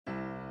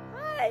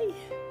Hi!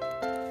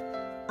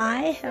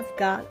 I have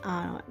got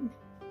on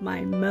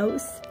my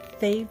most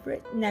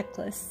favorite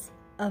necklace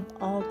of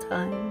all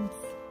times.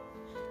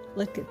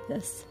 Look at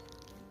this.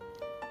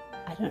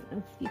 I don't know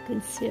if you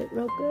can see it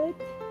real good.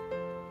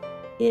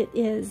 It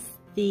is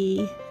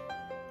the,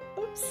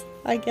 oops,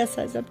 I guess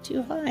I was up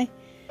too high.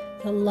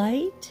 The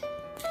Light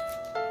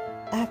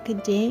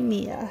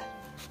Academia.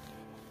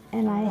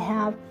 And I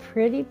have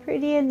pretty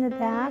in the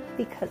back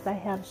because I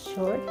have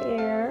short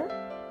hair.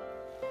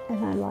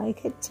 And I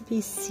like it to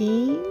be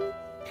seen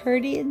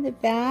pretty in the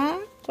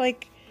back.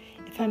 Like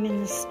if I'm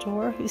in the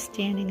store, who's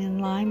standing in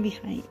line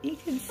behind me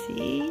can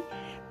see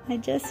my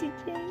Jessie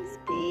James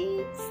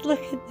beads.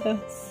 Look at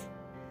those.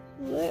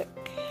 Look.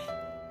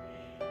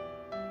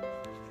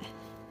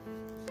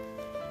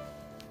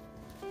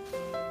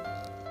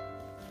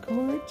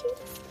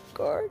 Gorgeous,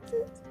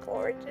 gorgeous,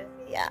 gorgeous,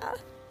 yeah.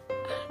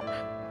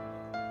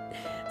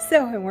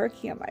 So I'm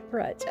working on my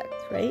project,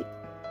 right?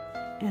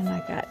 And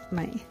I got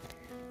my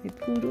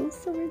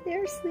poodles over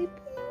there sleeping.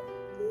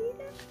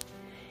 Yeah.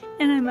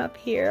 And I'm up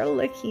here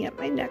looking at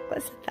my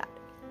necklace. I thought,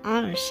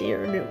 I'm gonna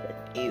share it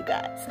with you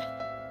guys.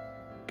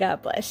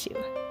 God bless you.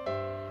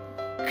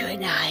 Good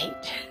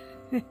night.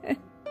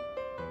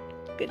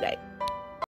 Good night.